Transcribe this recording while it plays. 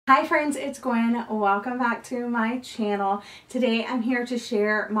Hi friends, it's Gwen. Welcome back to my channel. Today I'm here to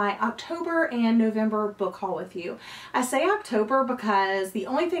share my October and November book haul with you. I say October because the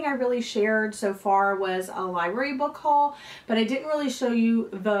only thing I really shared so far was a library book haul, but I didn't really show you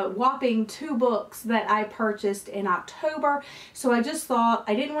the whopping 2 books that I purchased in October. So I just thought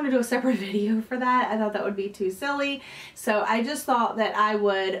I didn't want to do a separate video for that. I thought that would be too silly. So I just thought that I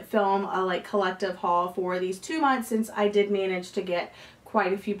would film a collective haul for these 2 months since I did manage to get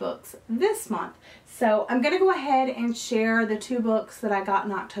quite a few books this month. So I'm going to go ahead and share the 2 books that I got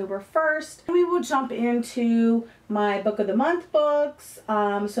in October first. We will jump into my book of the month books,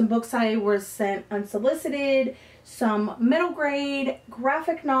 some books I was sent unsolicited, some middle grade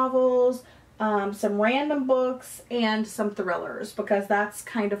graphic novels, some random books, and some thrillers, because that's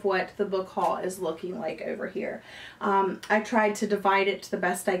kind of what the book haul is looking like over here. I tried to divide it to the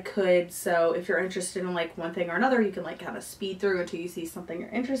best I could, so if you're interested in one thing or another, you can kind of speed through until you see something you're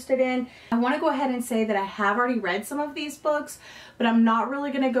interested in. I want to go ahead and say that I have already read some of these books, but I'm not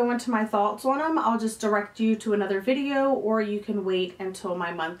really going to go into my thoughts on them. I'll just direct you to another video, or you can wait until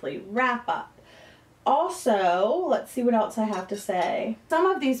my monthly wrap up. Also, let's see what else I have to say. Some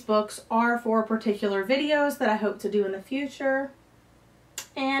of these books are for particular videos that I hope to do in the future.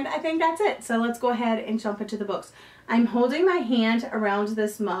 And I think that's it. So let's go ahead and jump into the books. I'm holding my hand around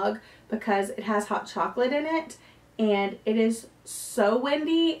this mug because it has hot chocolate in it. And it is so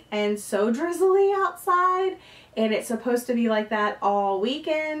windy and so drizzly outside. And it's supposed to be like that all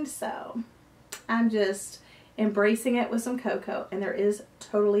weekend. So I'm just embracing it with some cocoa, and there is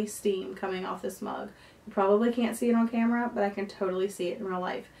totally steam coming off this mug. You probably can't see it on camera, but I can totally see it in real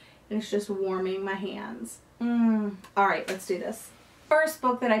life, and it's just warming my hands. Alright, let's do this. First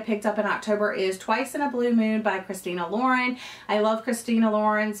book that I picked up in October is Twice in a Blue Moon by Christina Lauren. I love Christina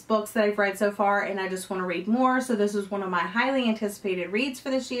Lauren's books that I've read so far, and I just want to read more, so this is one of my highly anticipated reads for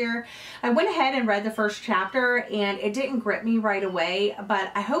this year. I went ahead and read the first chapter, and it didn't grip me right away, but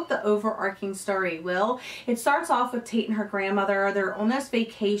I hope the overarching story will. It starts off with Tate and her grandmother. They're on this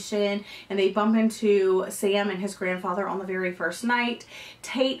vacation, and they bump into Sam and his grandfather on the very first night.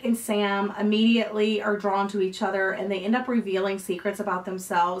 Tate and Sam immediately are drawn to each other, and they end up revealing secrets about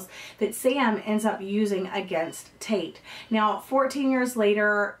themselves that Sam ends up using against Tate. Now, 14 years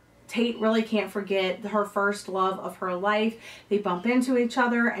later, Tate really can't forget her first love of her life. They bump into each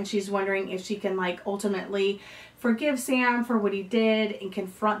other, and she's wondering if she can ultimately forgive Sam for what he did and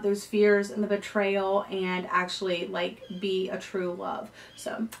confront those fears and the betrayal and actually be a true love.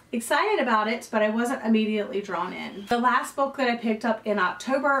 So excited about it, but I wasn't immediately drawn in. The last book that I picked up in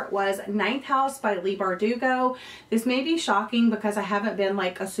October was Ninth House by Leigh Bardugo. This may be shocking because I haven't been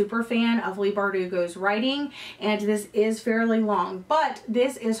a super fan of Leigh Bardugo's writing, and this is fairly long, but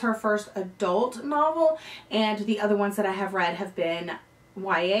this is her first adult novel, and the other ones that I have read have been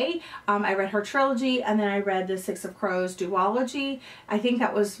YA. I read her trilogy, and then I read the Six of Crows duology. I think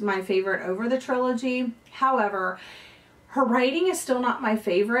that was my favorite over the trilogy. However, her writing is still not my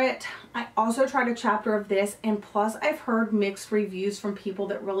favorite. I also tried a chapter of this, and plus I've heard mixed reviews from people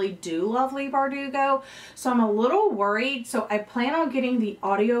that really do love Leigh Bardugo, so I'm a little worried. So I plan on getting the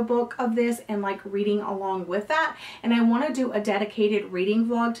audiobook of this and reading along with that, and I want to do a dedicated reading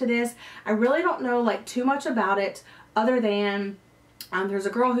vlog to this. I really don't know too much about it other than there's a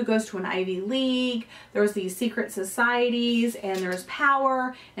girl who goes to an Ivy League, there's these secret societies, and there's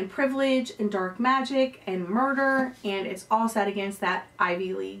power and privilege and dark magic and murder, and it's all set against that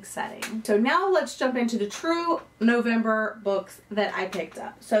Ivy League setting. So now let's jump into the true November books that I picked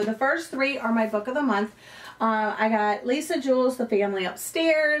up. So the first 3 are my book of the month. I got Lisa Jewell's The Family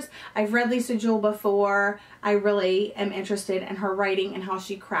Upstairs. I've read Lisa Jewell before. I really am interested in her writing and how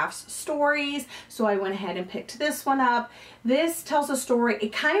she crafts stories, so I went ahead and picked this one up. This tells a story.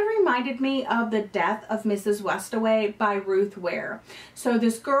 It kind of reminded me of The Death of Mrs. Westaway by Ruth Ware. So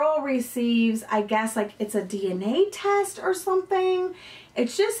this girl receives, I guess it's a DNA test or something. It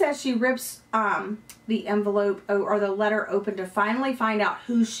just says she rips the envelope or the letter open to finally find out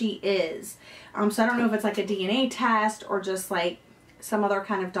who she is. So I don't know if it's a DNA test or just some other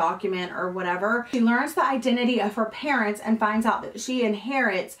kind of document or whatever. She learns the identity of her parents and finds out that she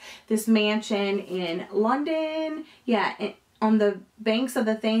inherits this mansion in London. Yeah, on the banks of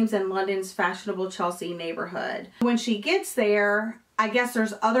the Thames in London's fashionable Chelsea neighborhood. When she gets there, I guess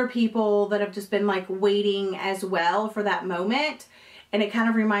there's other people that have just been waiting as well for that moment. And it kind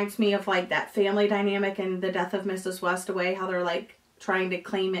of reminds me of that family dynamic in The Death of Mrs. Westaway, how they're trying to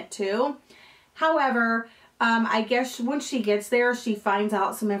claim it too. However, I guess when she gets there, she finds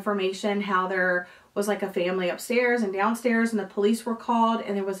out some information how there was a family upstairs and downstairs, and the police were called,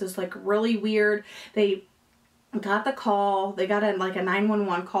 and there was this really weird, they got the call. They got like a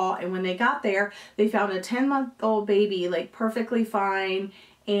 911 call, and when they got there, they found a 10-month-old baby like perfectly fine,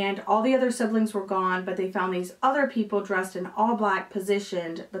 and all the other siblings were gone, but they found these other people dressed in all black,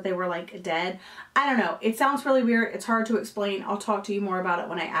 positioned, but they were like dead. I don't know. It sounds really weird. It's hard to explain. I'll talk to you more about it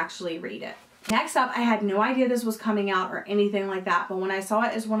when I actually read it. Next up, I had no idea this was coming out or anything like that, but when I saw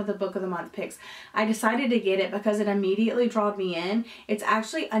it as one of the Book of the Month picks, I decided to get it because it immediately drawed me in. It's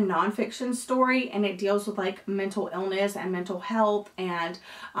actually a nonfiction story, and it deals with like mental illness and mental health and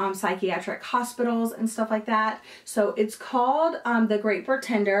psychiatric hospitals and stuff like that. So it's called The Great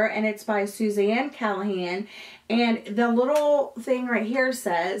Pretender, and it's by Suzanne Callahan. And the little thing right here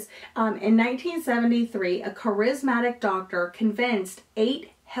says, in 1973, a charismatic doctor convinced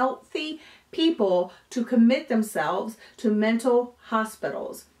 8 healthy people to commit themselves to mental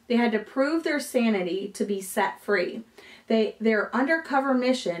hospitals. They had to prove their sanity to be set free. Their undercover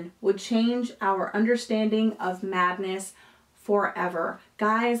mission would change our understanding of madness forever.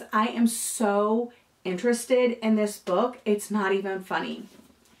 Guys, I am so interested in this book. It's not even funny.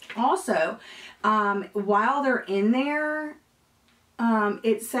 Also, while they're in there,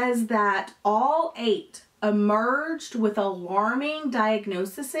 it says that all 8 emerged with alarming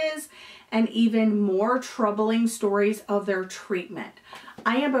diagnoses and even more troubling stories of their treatment.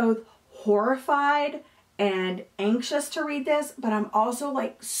 I am both horrified and anxious to read this, but I'm also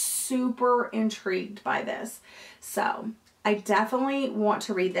like super intrigued by this. So I definitely want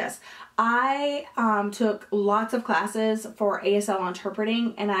to read this. I took lots of classes for ASL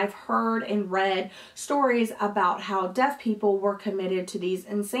interpreting, and I've heard and read stories about how deaf people were committed to these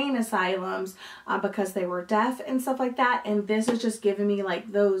insane asylums because they were deaf and stuff like that. And this is just giving me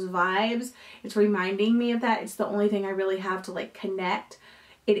like those vibes. It's reminding me of that. It's the only thing I really have to like connect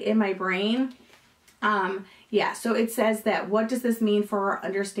it in my brain. Yeah, so it says that, what does this mean for our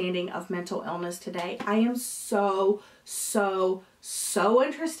understanding of mental illness today? I am so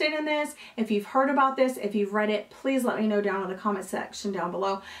interested in this. If you've heard about this, if you've read it, please let me know down in the comment section down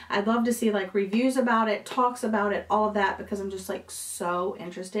below. I'd love to see like reviews about it, talks about it, all of that, because I'm just like so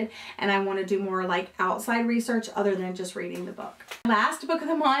interested, and I want to do more like outside research other than just reading the book. Last book of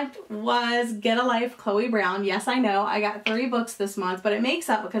the month was Get a Life, Chloe Brown. Yes, I know I got 3 books this month, but it makes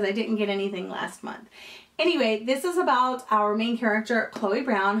up because I didn't get anything last month. Anyway, this is about our main character, Chloe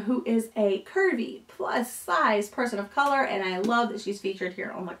Brown, who is a curvy, plus size person of color, and I love that she's featured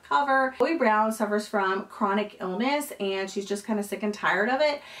here on the cover. Chloe Brown suffers from chronic illness, and she's just kind of sick and tired of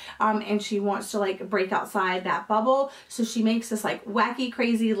it, and she wants to like break outside that bubble. So she makes this like wacky,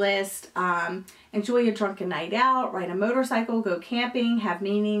 crazy list. Enjoy a drunken night out, ride a motorcycle, go camping, have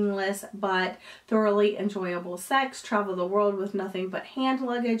meaningless but thoroughly enjoyable sex, travel the world with nothing but hand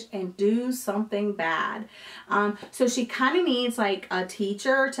luggage, and do something bad. So she kind of needs like a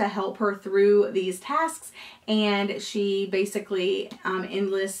teacher to help her through these tasks, and she basically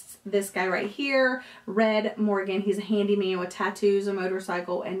enlists this guy right here, Red Morgan. He's a handyman with tattoos, a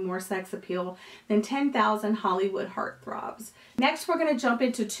motorcycle, and more sex appeal than 10,000 Hollywood heartthrobs. Next, we're going to jump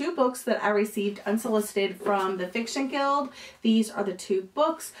into 2 books that I received unsolicited from the Fiction Guild. These are the 2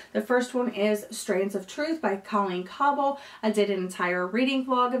 books. The first one is Strands of Truth by Colleen Cobble. I did an entire reading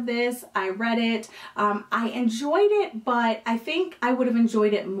vlog of this. I read it. I enjoyed it, but I think I would have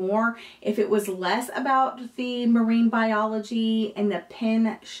enjoyed it more if it was less about the marine biology and the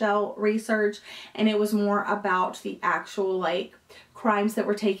pen shell research, and it was more about the actual like crimes that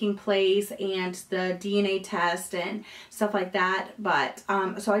were taking place and the DNA test and stuff like that. But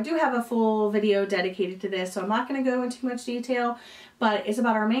so I do have a full video dedicated to this, so I'm not going to go into too much detail, but it's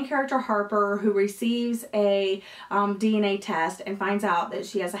about our main character, Harper, who receives a DNA test and finds out that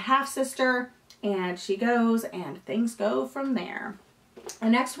she has a half-sister, and she goes and things go from there.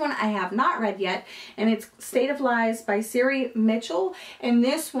 The next one I have not read yet, and it's State of Lies by Siri Mitchell. And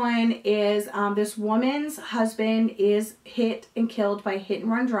this one is this woman's husband is hit and killed by a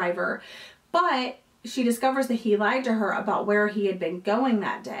hit-and-run driver, but she discovers that he lied to her about where he had been going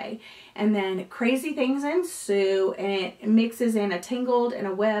that day. And then crazy things ensue, and it mixes in a tangled in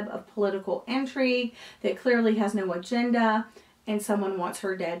a web of political intrigue that clearly has no agenda, and someone wants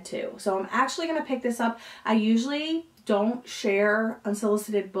her dead too. So I'm actually going to pick this up. I usually don't share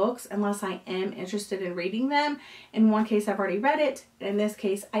unsolicited books unless I am interested in reading them. In one case, I've already read it. In this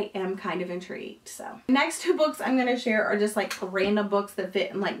case, I am kind of intrigued. So the next 2 books I'm going to share are just like random books that fit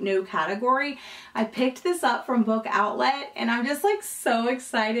in like no category. I picked this up from Book Outlet, and I'm just like so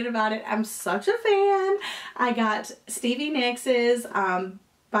excited about it. I'm such a fan. I got Stevie Nicks'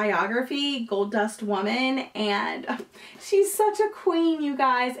 biography, Gold Dust Woman, and she's such a queen, you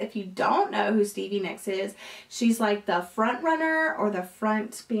guys. If you don't know who Stevie Nicks is, she's like the front runner or the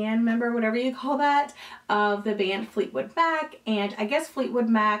front band member, whatever you call that, of the band Fleetwood Mac. And I guess Fleetwood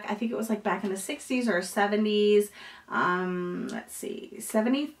Mac, I think it was like back in the 60s or 70s. Let's see,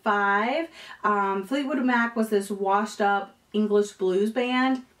 75. Fleetwood Mac was this washed up English blues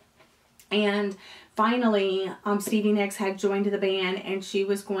band. And finally, Stevie Nicks had joined the band, and she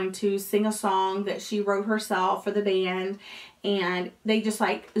was going to sing a song that she wrote herself for the band, and they just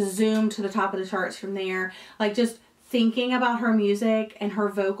like zoomed to the top of the charts from there. Like, just thinking about her music and her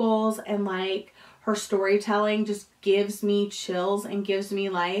vocals and like her storytelling just gives me chills and gives me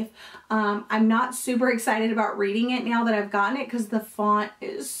life. I'm not super excited about reading it now that I've gotten it because the font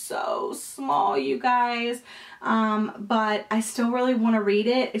is so small, you guys. But I still really want to read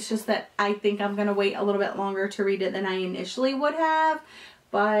it. It's just that I think I'm going to wait a little bit longer to read it than I initially would have.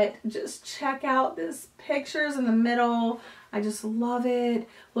 But just check out this pictures in the middle. I just love it.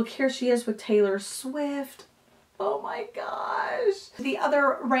 Look, here she is with Taylor Swift. Oh my gosh. The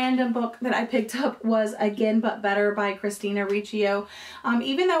other random book that I picked up was Again But Better by Christina Riccio.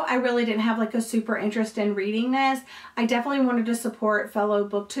 Even though I really didn't have like a super interest in reading this, I definitely wanted to support fellow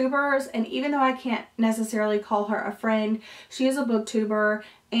booktubers. And even though I can't necessarily call her a friend, she is a booktuber,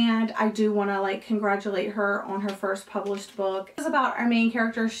 and I do want to like congratulate her on her first published book. It's about our main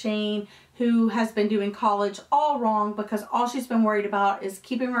character, Shane, who has been doing college all wrong because all she's been worried about is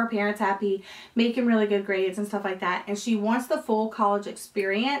keeping her parents happy, making really good grades and stuff like that. And she wants the full college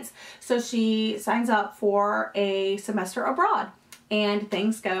experience, so she signs up for a semester abroad. And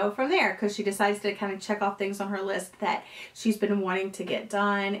things go from there because she decides to kind of check off things on her list that she's been wanting to get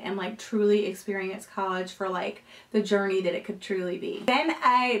done and like truly experience college for like the journey that it could truly be. Then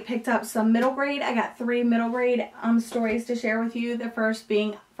I picked up some middle grade. I got 3 middle grade stories to share with you. The first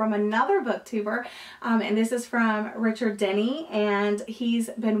being from another booktuber, and this is from Richard Denny, and he's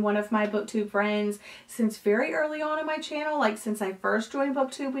been one of my booktube friends since very early on in my channel. Like since I first joined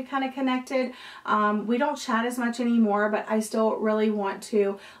booktube, we kind of connected. We don't chat as much anymore, but I still really want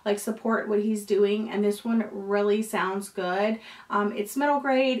to like support what he's doing, and this one really sounds good. It's middle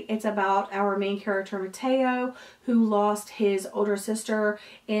grade. It's about our main character Mateo, who lost his older sister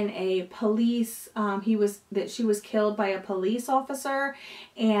in a police she was killed by a police officer,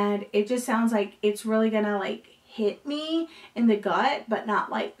 and it just sounds like it's really gonna like hit me in the gut, but not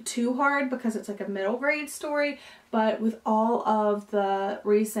like too hard because it's like a middle grade story. But with all of the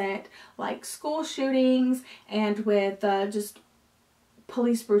recent like school shootings and with just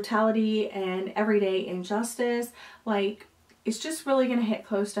police brutality and everyday injustice, like it's just really going to hit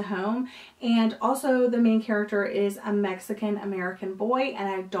close to home. And also the main character is a Mexican American boy, and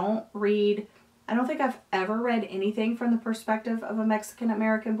I don't think I've ever read anything from the perspective of a Mexican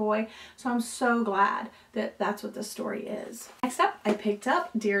American boy, so I'm so glad that that's what this story is. Next up, I picked up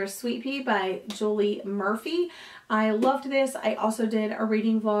Dearest Sweet Pea by Julie Murphy. I loved this. I also did a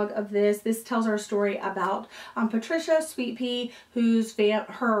reading vlog of this. This tells our story about Patricia Sweet Pea,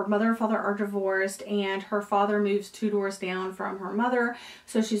 her mother and father are divorced, and her father moves 2 doors down from her mother,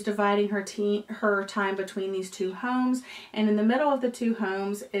 so she's dividing her time between these 2 homes. And in the middle of the 2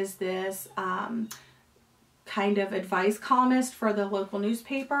 homes is this kind of advice columnist for the local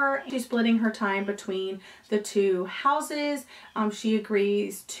newspaper. She's splitting her time between the 2 houses. She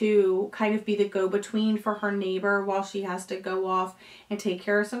agrees to kind of be the go-between for her neighbor while she has to go off and take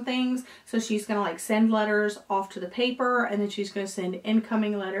care of some things. So she's gonna like send letters off to the paper, and then she's gonna send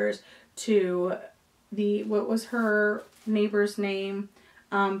incoming letters to what was her neighbor's name?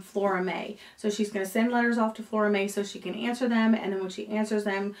 Flora May. So she's going to send letters off to Flora May so she can answer them, and then when she answers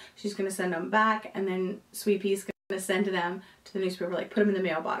them, she's going to send them back, and then Sweet Pea's going to send them to the newspaper, like put them in the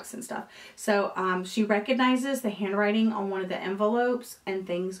mailbox and stuff. So she recognizes the handwriting on one of the envelopes, and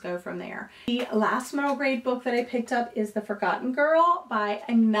things go from there. The last middle grade book that I picked up is The Forgotten Girl by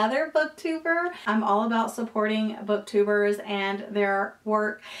another booktuber. I'm all about supporting booktubers and their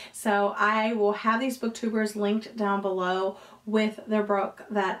work, so I will have these booktubers linked down below with their book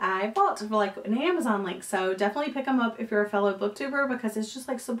that I bought for like an Amazon link. So definitely pick them up if you're a fellow booktuber, because it's just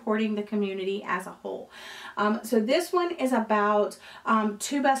like supporting the community as a whole. So this one is about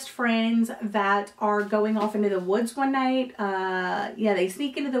 2 best friends that are going off into the woods one night. Yeah, they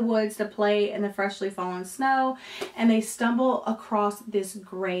sneak into the woods to play in the freshly fallen snow, and they stumble across this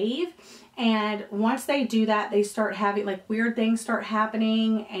grave. And once they do that, they start having like weird things start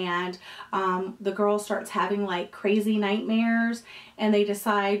happening, and the girl starts having like crazy nightmares, and they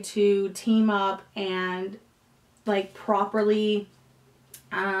decide to team up and like properly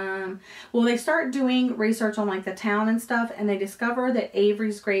Well, they start doing research on like the town and stuff, and they discover that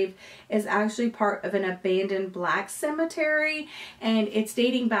Avery's grave is actually part of an abandoned black cemetery, and it's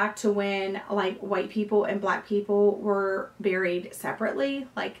dating back to when like white people and black people were buried separately,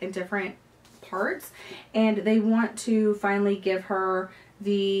 like in different parts, and they want to finally give her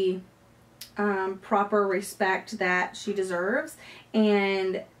the proper respect that she deserves,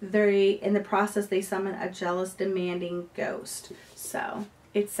 and in the process they summon a jealous, demanding ghost. So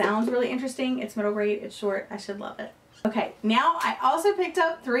it sounds really interesting. It's middle grade, it's short, I should love it. Okay, now I also picked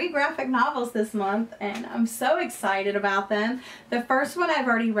up 3 graphic novels this month, and I'm so excited about them. The first one I've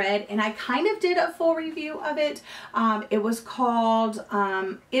already read, and I kind of did a full review of it. It was called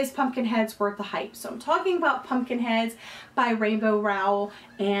Is Pumpkinheads Worth the Hype? So I'm talking about Pumpkinheads by Rainbow Rowell,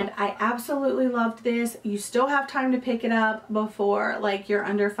 and I absolutely loved this. You still have time to pick it up before like you're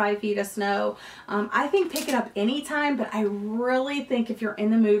under 5 feet of snow. I think pick it up anytime, but I really think if you're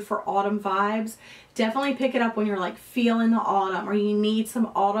in the mood for autumn vibes, definitely pick it up when you're like feeling the autumn or you need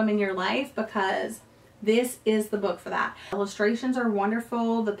some autumn in your life, because this is the book for that. Illustrations are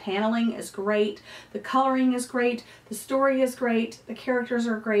wonderful, the paneling is great, the coloring is great, the story is great, the characters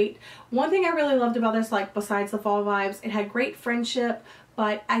are great. One thing I really loved about this, like besides the fall vibes, it had great friendship,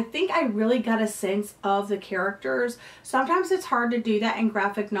 but I think I really got a sense of the characters. Sometimes it's hard to do that in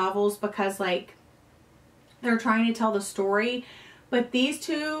graphic novels because like they're trying to tell the story, but these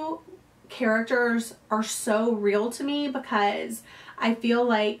 2 characters are so real to me because I feel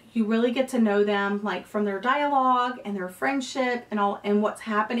like you really get to know them like from their dialogue and their friendship and all and what's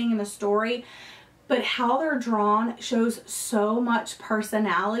happening in the story, but how they're drawn shows so much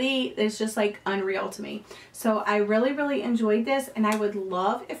personality. It's just like unreal to me. So I really enjoyed this, and I would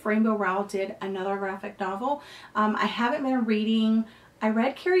love if Rainbow Rowell did another graphic novel. I haven't been reading, I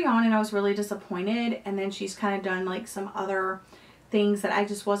read Carry On and I was really disappointed, and then she's kind of done like some other things that I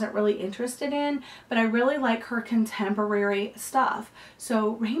just wasn't really interested in, but I really like her contemporary stuff. So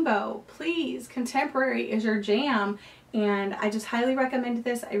Rainbow, please, contemporary is your jam, and I just highly recommended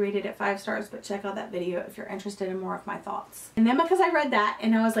this. I rated it 5 stars, but check out that video if you're interested in more of my thoughts. And then because I read that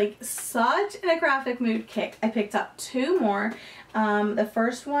and I was like such in a graphic mood kick, I picked up 2 more. The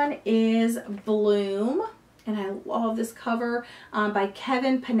first one is Bloom, and I love this cover by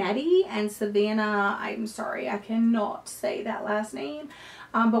Kevin Panetti and Savannah. I'm sorry, I cannot say that last name.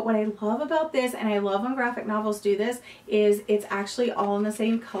 But what I love about this, and I love when graphic novels do this, is it's actually all in the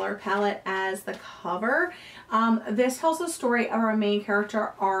same color palette as the cover. This tells the story of our main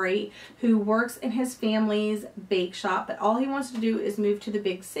character, Ari, who works in his family's bake shop, but all he wants to do is move to the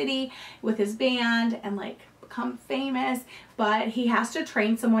big city with his band and like become famous, but he has to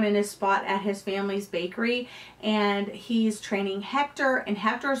train someone in his spot at his family's bakery, and he's training Hector, and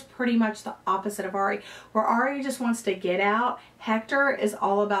Hector is pretty much the opposite of Ari. Where Ari just wants to get out, Hector is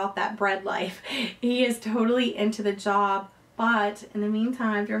all about that bread life. He is totally into the job, but in the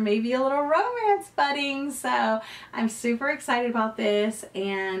meantime there may be a little romance budding, so I'm super excited about this,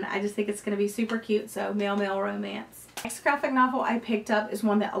 and I just think it's going to be super cute. So male romance. Next graphic novel I picked up is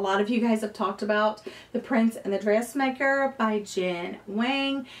one that a lot of you guys have talked about, The Prince and the Dressmaker by Jen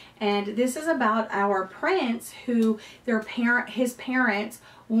Wang, and this is about our prince who his parents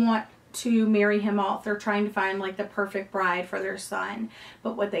want to marry him off. They're trying to find like the perfect bride for their son,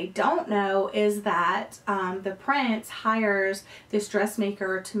 but what they don't know is that the prince hires this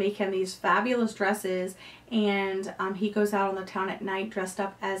dressmaker to make him these fabulous dresses, and he goes out on the town at night dressed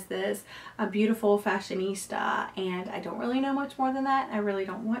up as this beautiful fashionista, and I don't really know much more than that. I really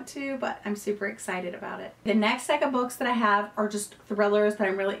don't want to, but I'm super excited about it. The next set of books that I have are just thrillers that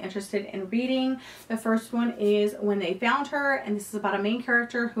I'm really interested in reading. The first one is When They Found Her, and this is about a main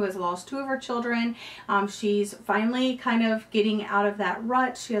character who has lost 2 of her children. She's finally kind of getting out of that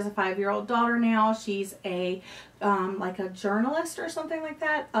rut. She has a 5-year-old daughter now. She's a like a journalist or something like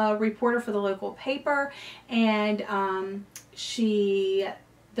that, a reporter for the local paper, and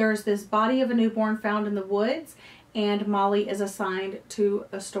there's this body of a newborn found in the woods, and Molly is assigned to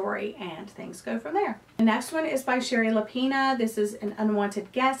a story, and things go from there. The next one is by Sherry Lapina. This is An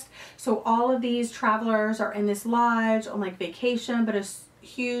Unwanted Guest. So all of these travelers are in this lodge on like vacation, but a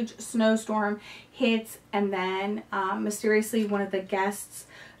huge snowstorm hits, and then mysteriously one of the guests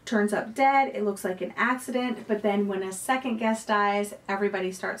turns up dead. It looks like an accident, but then when a second guest dies,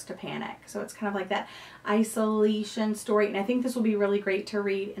 everybody starts to panic. So it's kind of like that isolation story, and I think this will be really great to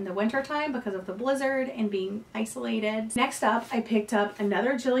read in the winter time because of the blizzard and being isolated. Next up, I picked up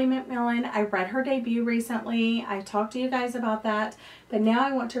another Jilly McMillan. I read her debut recently. I talked to you guys about that, but now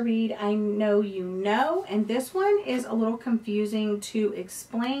I want to read I Know You Know, and this one is a little confusing to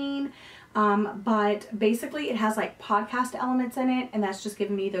explain. But basically it has like podcast elements in it, and that's just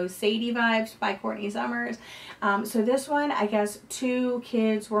giving me those Sadie vibes by Courtney Summers. So this one, I guess 2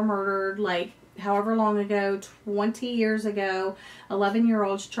 kids were murdered like however long ago, 20 years ago.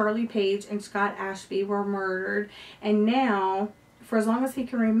 11-year-olds Charlie Page and Scott Ashby were murdered, and now, for as long as he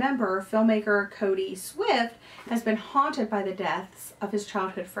can remember, filmmaker Cody Swift has been haunted by the deaths of his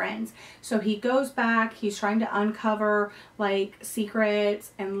childhood friends. So he goes back, he's trying to uncover like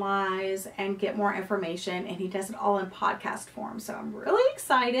secrets and lies and get more information, and he does it all in podcast form. So I'm really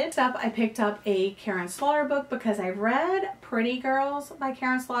excited. I picked up a Karen Slaughter book because I read Pretty Girls by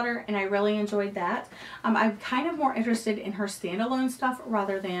Karen Slaughter and I really enjoyed that. I'm kind of more interested in her standalone stuff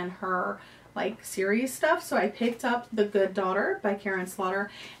rather than her like series stuff. So I picked up The Good Daughter by Karen Slaughter,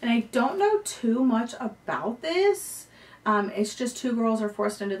 and I don't know too much about this. It's just 2 girls are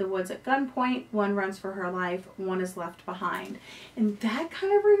forced into the woods at gunpoint. One runs for her life, one is left behind. And that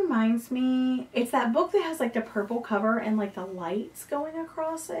kind of reminds me, it's that book that has like the purple cover and like the lights going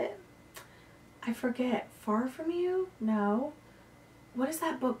across it. I forget. Far From You? No. What is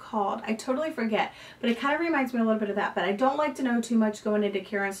that book called? I totally forget, but it kind of reminds me a little bit of that. But I don't like to know too much going into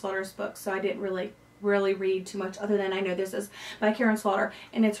Karen Slaughter's books, so I didn't really read too much, other than I know this is by Karen Slaughter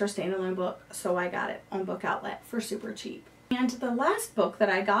and it's her standalone book, so I got it on Book Outlet for super cheap. And the last book that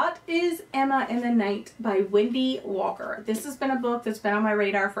I got is Emma in the Night by Wendy Walker. This has been a book that's been on my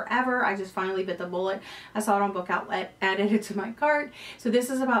radar forever. I just finally bit the bullet. I saw it on Book Outlet, added it to my cart. So this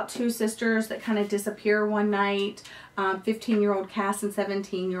is about 2 sisters that kind of disappear one night. 15-year-old Cass and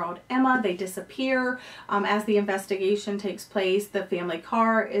 17-year-old Emma. They disappear. As the investigation takes place, the family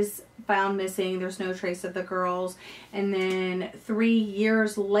car is found missing. There's no trace of the girls. And then 3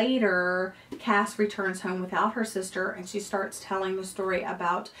 years later, Cass returns home without her sister, and she starts telling the story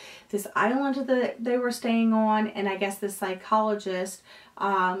about this island that they were staying on. And I guess this psychologist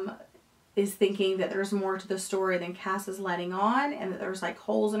is thinking that there's more to the story than Cass is letting on, and that there's like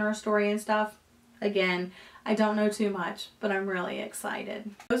holes in her story and stuff. Again, I don't know too much, but I'm really excited.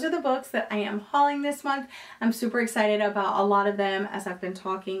 Those are the books that I am hauling this month. I'm super excited about a lot of them, as I've been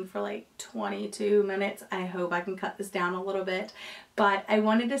talking for like 22 minutes. I hope I can cut this down a little bit. But I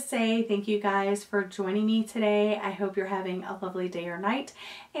wanted to say thank you guys for joining me today. I hope you're having a lovely day or night,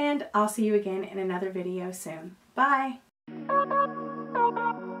 and I'll see you again in another video soon. Bye!